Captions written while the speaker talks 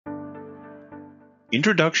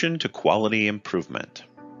Introduction to Quality Improvement.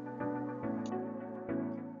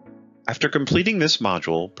 After completing this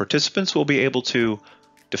module, participants will be able to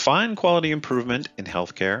define quality improvement in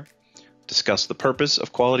healthcare, discuss the purpose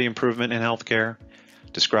of quality improvement in healthcare,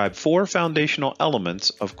 describe 4 foundational elements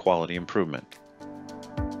of quality improvement.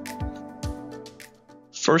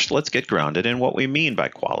 First, let's get grounded in what we mean by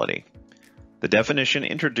quality. The definition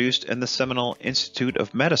introduced in the seminal Institute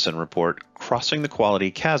of Medicine report, Crossing the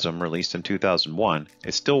Quality Chasm, released in 2001,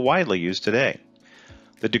 is still widely used today.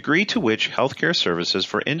 The degree to which healthcare services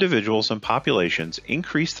for individuals and populations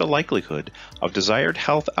increase the likelihood of desired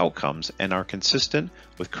health outcomes and are consistent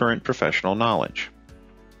with current professional knowledge.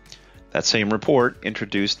 That same report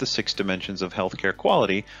introduced the 6 dimensions of healthcare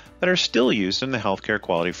quality that are still used in the healthcare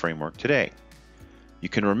quality framework today. You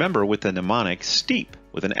can remember with the mnemonic STEEP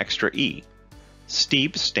with an extra E.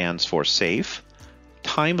 STEEP stands for safe,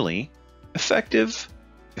 timely, effective,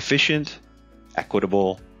 efficient,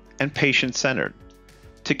 equitable, and patient-centered.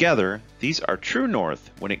 Together, these are true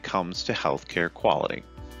north when it comes to healthcare quality.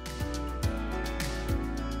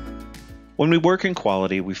 When we work in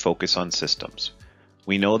quality, we focus on systems.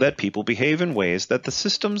 We know that people behave in ways that the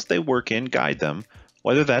systems they work in guide them,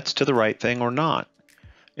 whether that's to the right thing or not.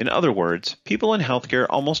 In other words, people in healthcare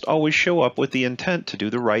almost always show up with the intent to do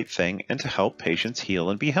the right thing and to help patients heal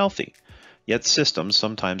and be healthy, yet systems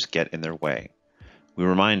sometimes get in their way. We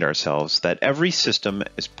remind ourselves that every system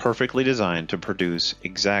is perfectly designed to produce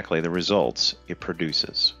exactly the results it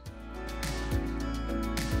produces.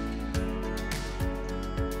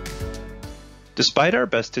 Despite our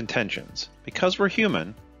best intentions, because we're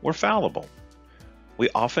human, we're fallible. We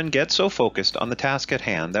often get so focused on the task at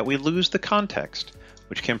hand that we lose the context,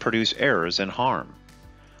 which can produce errors and harm.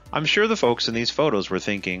 I'm sure the folks in these photos were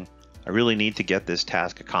thinking, I really need to get this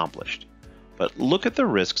task accomplished. But look at the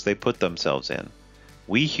risks they put themselves in.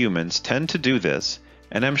 We humans tend to do this,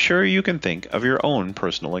 and I'm sure you can think of your own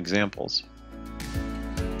personal examples.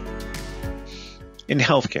 In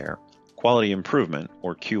healthcare, quality improvement,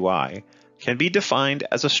 or QI, can be defined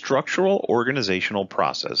as a structural organizational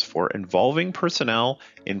process for involving personnel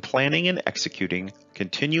in planning and executing a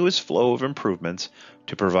continuous flow of improvements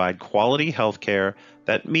to provide quality healthcare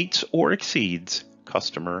that meets or exceeds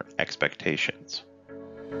customer expectations.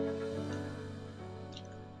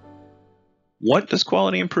 What does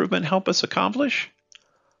quality improvement help us accomplish?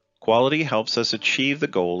 Quality helps us achieve the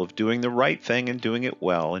goal of doing the right thing and doing it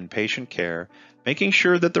well in patient care, making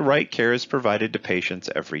sure that the right care is provided to patients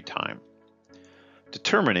every time.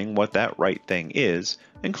 Determining what that right thing is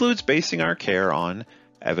includes basing our care on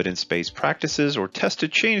evidence-based practices or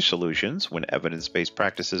tested change solutions when evidence-based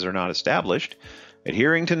practices are not established,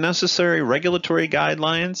 adhering to necessary regulatory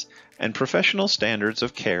guidelines, and professional standards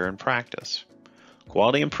of care and practice.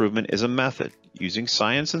 Quality improvement is a method using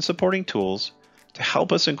science and supporting tools to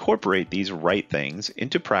help us incorporate these right things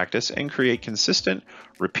into practice and create consistent,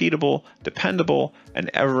 repeatable, dependable, and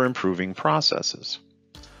ever-improving processes.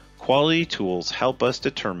 Quality tools help us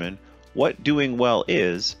determine what doing well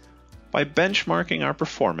is by benchmarking our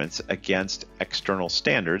performance against external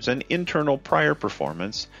standards and internal prior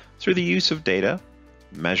performance through the use of data,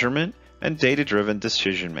 measurement, and data-driven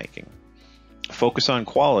decision-making. A focus on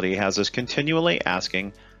quality has us continually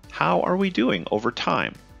asking, how are we doing over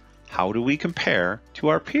time? How do we compare to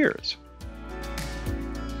our peers?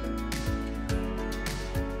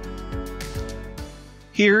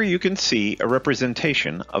 Here you can see a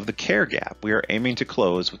representation of the care gap we are aiming to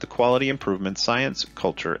close with the quality improvement science,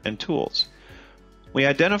 culture, and tools. We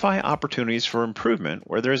identify opportunities for improvement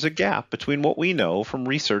where there is a gap between what we know from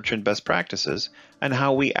research and best practices and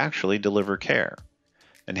how we actually deliver care.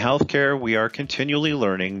 In healthcare, we are continually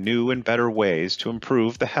learning new and better ways to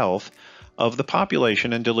improve the health of the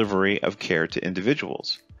population and delivery of care to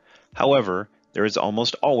individuals. However, there is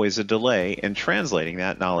almost always a delay in translating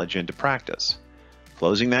that knowledge into practice.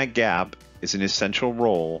 Closing that gap is an essential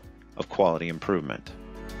role of quality improvement.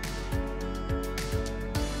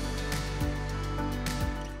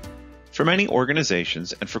 For many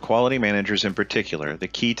organizations, and for quality managers in particular, the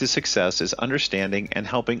key to success is understanding and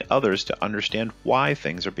helping others to understand why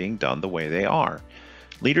things are being done the way they are.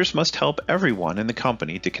 Leaders must help everyone in the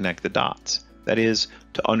company to connect the dots. That is,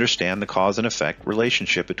 to understand the cause and effect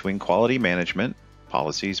relationship between quality management,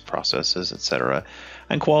 policies, processes, etc.,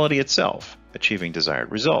 and quality itself, achieving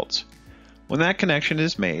desired results. When that connection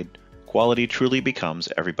is made, quality truly becomes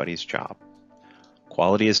everybody's job.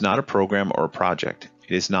 Quality is not a program or a project.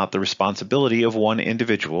 It is not the responsibility of one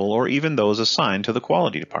individual or even those assigned to the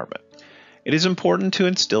quality department. It is important to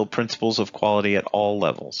instill principles of quality at all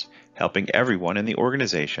levels, helping everyone in the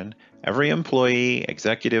organization, every employee,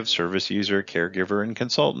 executive, service user, caregiver, and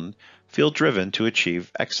consultant feel driven to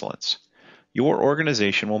achieve excellence. Your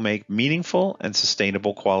organization will make meaningful and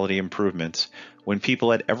sustainable quality improvements when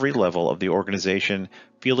people at every level of the organization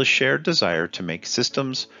feel a shared desire to make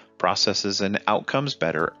systems, processes, and outcomes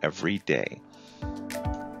better every day.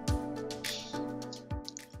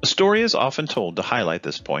 A story is often told to highlight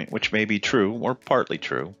this point, which may be true or partly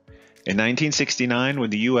true. In 1969, when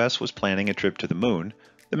the U.S. was planning a trip to the moon,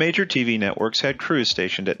 the major TV networks had crews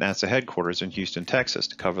stationed at NASA headquarters in Houston, Texas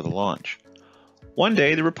to cover the launch. One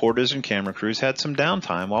day, the reporters and camera crews had some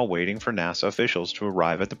downtime while waiting for NASA officials to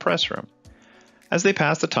arrive at the press room. As they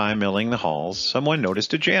passed the time milling the halls, someone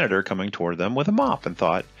noticed a janitor coming toward them with a mop and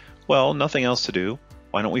thought, well, nothing else to do.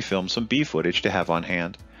 Why don't we film some bee footage to have on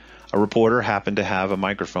hand? A reporter happened to have a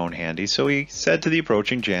microphone handy, so he said to the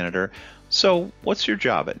approaching janitor, so, what's your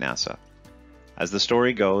job at NASA? As the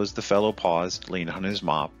story goes, the fellow paused, leaned on his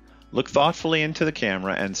mop, looked thoughtfully into the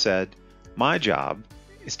camera, and said, my job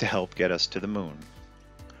is to help get us to the moon.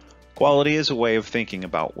 Quality is a way of thinking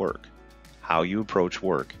about work, how you approach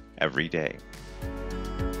work every day.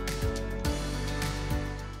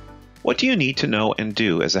 What do you need to know and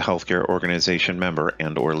do as a healthcare organization member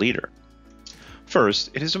and/or leader? First,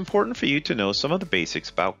 it is important for you to know some of the basics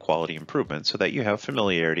about quality improvement so that you have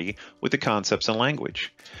familiarity with the concepts and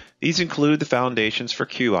language. These include the foundations for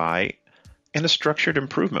QI and a structured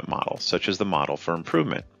improvement model, such as the Model for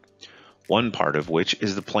Improvement, one part of which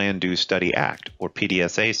is the Plan, Do, Study, Act, or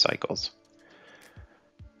PDSA cycles.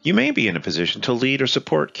 You may be in a position to lead or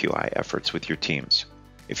support QI efforts with your teams.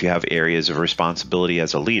 If you have areas of responsibility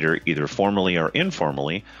as a leader, either formally or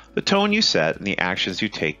informally, the tone you set and the actions you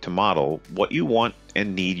take to model what you want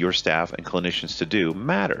and need your staff and clinicians to do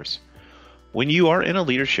matters. When you are in a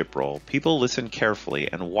leadership role, people listen carefully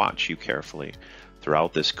and watch you carefully.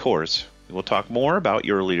 Throughout this course, we will talk more about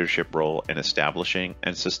your leadership role in establishing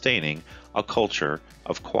and sustaining a culture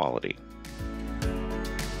of quality.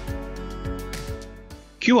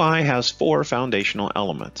 QI has 4 foundational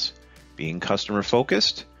elements: being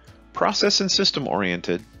customer-focused, process and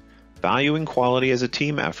system-oriented, valuing quality as a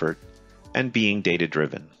team effort, and being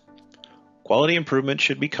data-driven. Quality improvement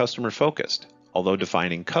should be customer-focused, although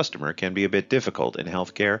defining customer can be a bit difficult in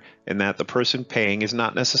healthcare in that the person paying is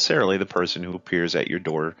not necessarily the person who appears at your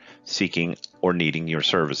door seeking or needing your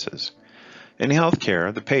services. In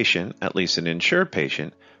healthcare, the patient, at least an insured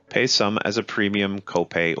patient, pays some as a premium,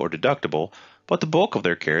 copay, or deductible, but the bulk of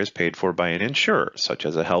their care is paid for by an insurer, such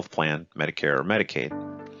as a health plan, Medicare, or Medicaid.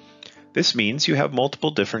 This means you have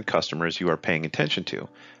multiple different customers you are paying attention to,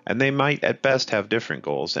 and they might at best have different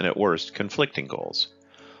goals and at worst conflicting goals.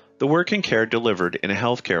 The work and care delivered in a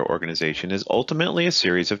healthcare organization is ultimately a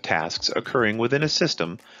series of tasks occurring within a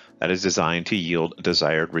system that is designed to yield a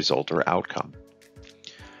desired result or outcome.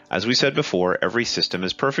 As we said before, every system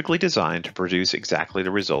is perfectly designed to produce exactly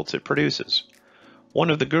the results it produces. One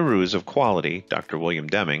of the gurus of quality, Dr. William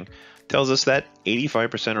Deming, tells us that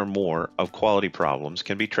 85% or more of quality problems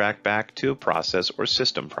can be tracked back to a process or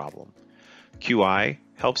system problem. QI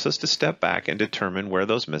helps us to step back and determine where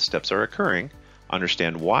those missteps are occurring,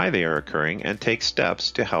 understand why they are occurring, and take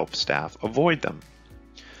steps to help staff avoid them.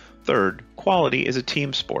 Third, quality is a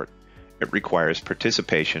team sport. It requires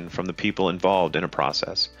participation from the people involved in a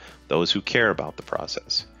process, those who care about the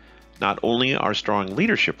process. Not only are strong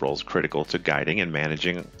leadership roles critical to guiding and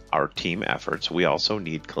managing our team efforts, we also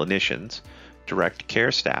need clinicians, direct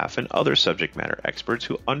care staff, and other subject matter experts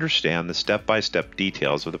who understand the step-by-step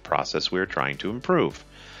details of the process we are trying to improve.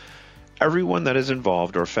 Everyone that is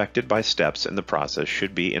involved or affected by steps in the process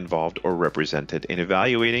should be involved or represented in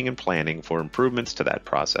evaluating and planning for improvements to that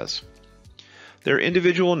process. Their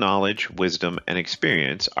individual knowledge, wisdom, and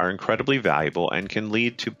experience are incredibly valuable and can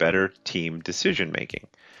lead to better team decision-making.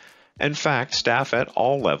 In fact, staff at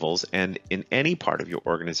all levels and in any part of your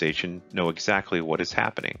organization know exactly what is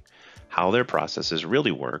happening, how their processes really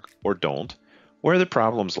work or don't, where the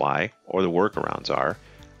problems lie or the workarounds are,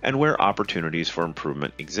 and where opportunities for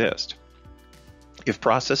improvement exist. If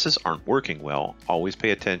processes aren't working well, always pay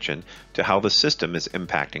attention to how the system is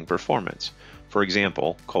impacting performance. For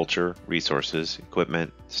example, culture, resources,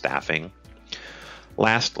 equipment, staffing.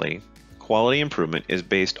 Lastly, quality improvement is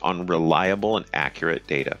based on reliable and accurate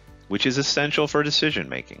data, which is essential for decision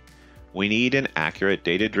making. We need an accurate,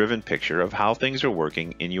 data-driven picture of how things are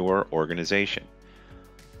working in your organization.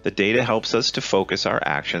 The data helps us to focus our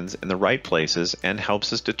actions in the right places and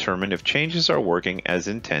helps us determine if changes are working as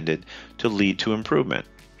intended to lead to improvement.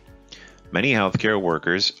 Many healthcare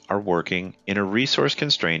workers are working in a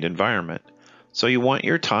resource-constrained environment. So you want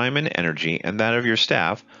your time and energy and that of your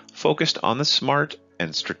staff focused on the smart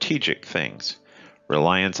and strategic things.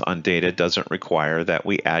 Reliance on data doesn't require that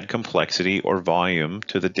we add complexity or volume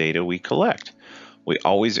to the data we collect. We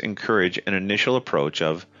always encourage an initial approach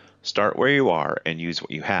of start where you are and use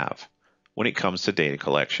what you have when it comes to data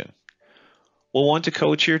collection. We'll want to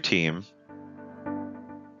coach your team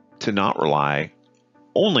to not rely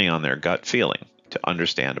only on their gut feeling to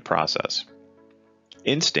understand a process.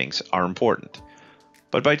 Instincts are important,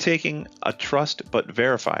 but by taking a trust but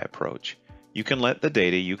verify approach, you can let the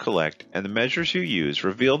data you collect and the measures you use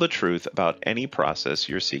reveal the truth about any process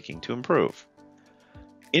you're seeking to improve.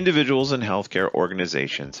 Individuals and healthcare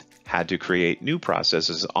organizations had to create new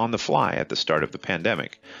processes on the fly at the start of the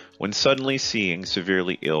pandemic when suddenly seeing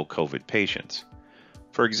severely ill COVID patients.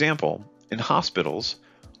 For example, in hospitals,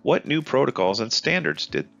 what new protocols and standards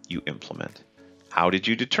did you implement? How did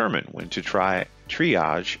you determine when to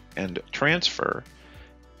triage and transfer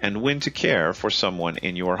and when to care for someone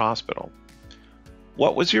in your hospital?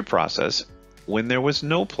 What was your process when there was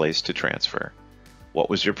no place to transfer? What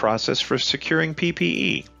was your process for securing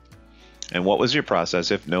PPE? And what was your process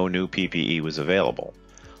if no new PPE was available?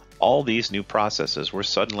 All these new processes were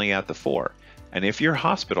suddenly at the fore, and if your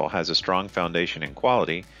hospital has a strong foundation in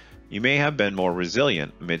quality, you may have been more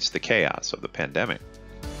resilient amidst the chaos of the pandemic.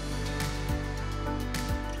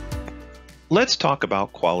 Let's talk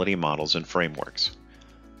about quality models and frameworks.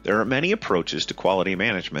 There are many approaches to quality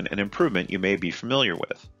management and improvement you may be familiar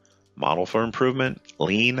with. Model for Improvement,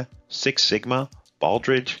 Lean, Six Sigma,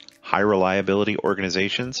 Baldrige, high reliability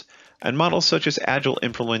organizations, and models such as Agile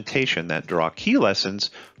implementation that draw key lessons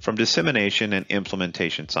from dissemination and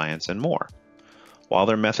implementation science and more. While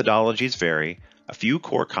their methodologies vary, a few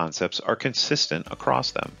core concepts are consistent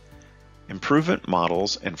across them. Improvement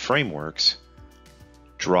models and frameworks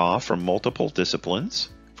draw from multiple disciplines,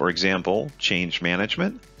 for example, change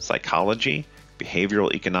management, psychology,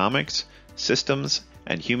 behavioral economics, systems,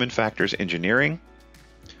 and human factors engineering,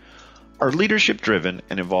 are leadership-driven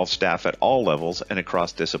and involve staff at all levels and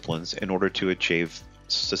across disciplines in order to achieve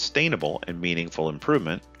sustainable and meaningful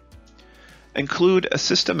improvement, include a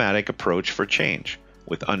systematic approach for change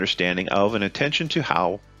with understanding of and attention to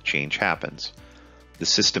how change happens. The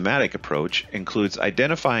systematic approach includes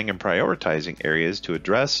identifying and prioritizing areas to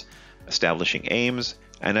address, establishing aims,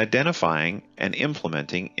 and identifying and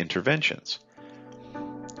implementing interventions.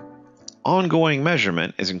 Ongoing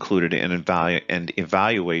measurement is included in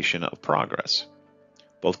evaluation of progress.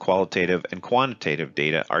 Both qualitative and quantitative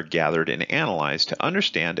data are gathered and analyzed to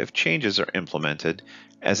understand if changes are implemented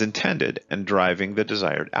as intended and driving the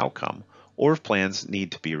desired outcome, or if plans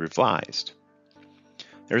need to be revised.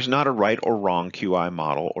 There's not a right or wrong QI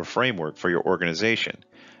model or framework for your organization,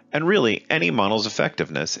 and really any model's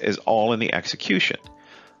effectiveness is all in the execution.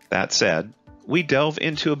 That said, we delve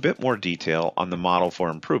into a bit more detail on the model for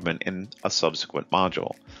improvement in a subsequent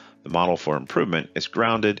module. The model for improvement is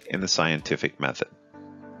grounded in the scientific method.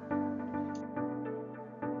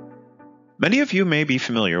 Many of you may be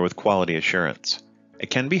familiar with quality assurance. It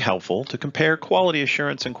can be helpful to compare quality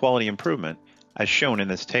assurance and quality improvement as shown in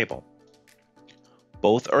this table.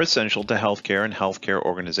 Both are essential to healthcare and healthcare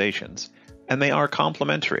organizations, and they are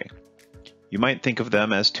complementary. You might think of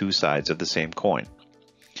them as two sides of the same coin.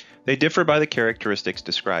 They differ by the characteristics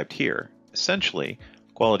described here. Essentially,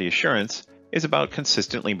 quality assurance is about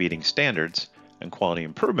consistently meeting standards, and quality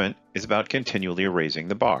improvement is about continually raising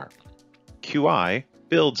the bar. QI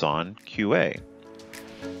builds on QA.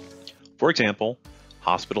 For example,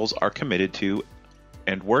 hospitals are committed to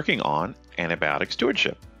and working on antibiotic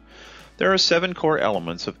stewardship. There are 7 core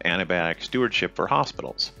elements of antibiotic stewardship for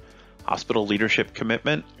hospitals: hospital leadership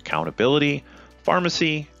commitment, accountability,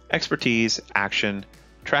 pharmacy, expertise, action,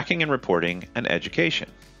 tracking and reporting, and education.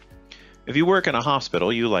 If you work in a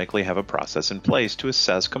hospital, you likely have a process in place to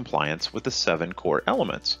assess compliance with the 7 core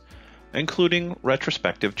elements, including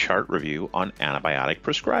retrospective chart review on antibiotic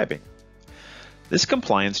prescribing. This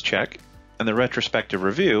compliance check and the retrospective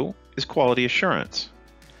review is quality assurance.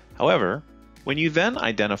 However, when you then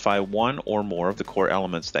identify one or more of the core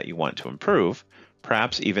elements that you want to improve,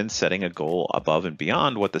 perhaps even setting a goal above and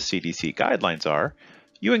beyond what the CDC guidelines are,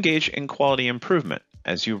 you engage in quality improvement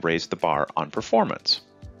as you raise the bar on performance.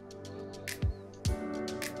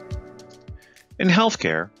 In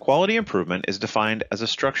healthcare, quality improvement is defined as a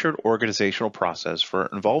structured organizational process for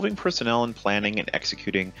involving personnel in planning and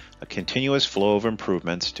executing a continuous flow of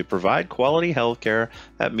improvements to provide quality healthcare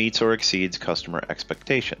that meets or exceeds customer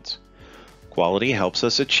expectations. Quality helps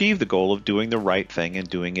us achieve the goal of doing the right thing and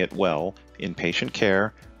doing it well in patient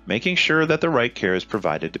care, making sure that the right care is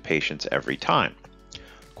provided to patients every time.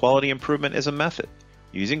 Quality improvement is a method.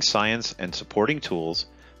 using science and supporting tools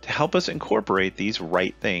to help us incorporate these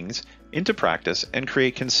right things into practice and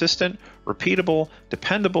create consistent, repeatable,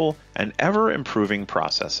 dependable, and ever-improving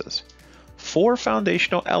processes. 4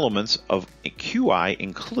 foundational elements of QI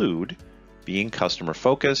include being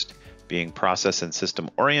customer-focused, being process and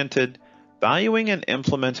system-oriented, valuing and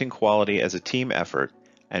implementing quality as a team effort,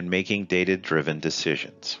 and making data-driven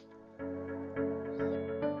decisions.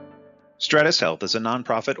 Stratus Health is a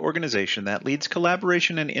nonprofit organization that leads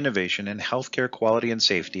collaboration and innovation in healthcare quality and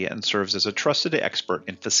safety and serves as a trusted expert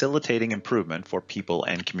in facilitating improvement for people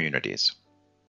and communities.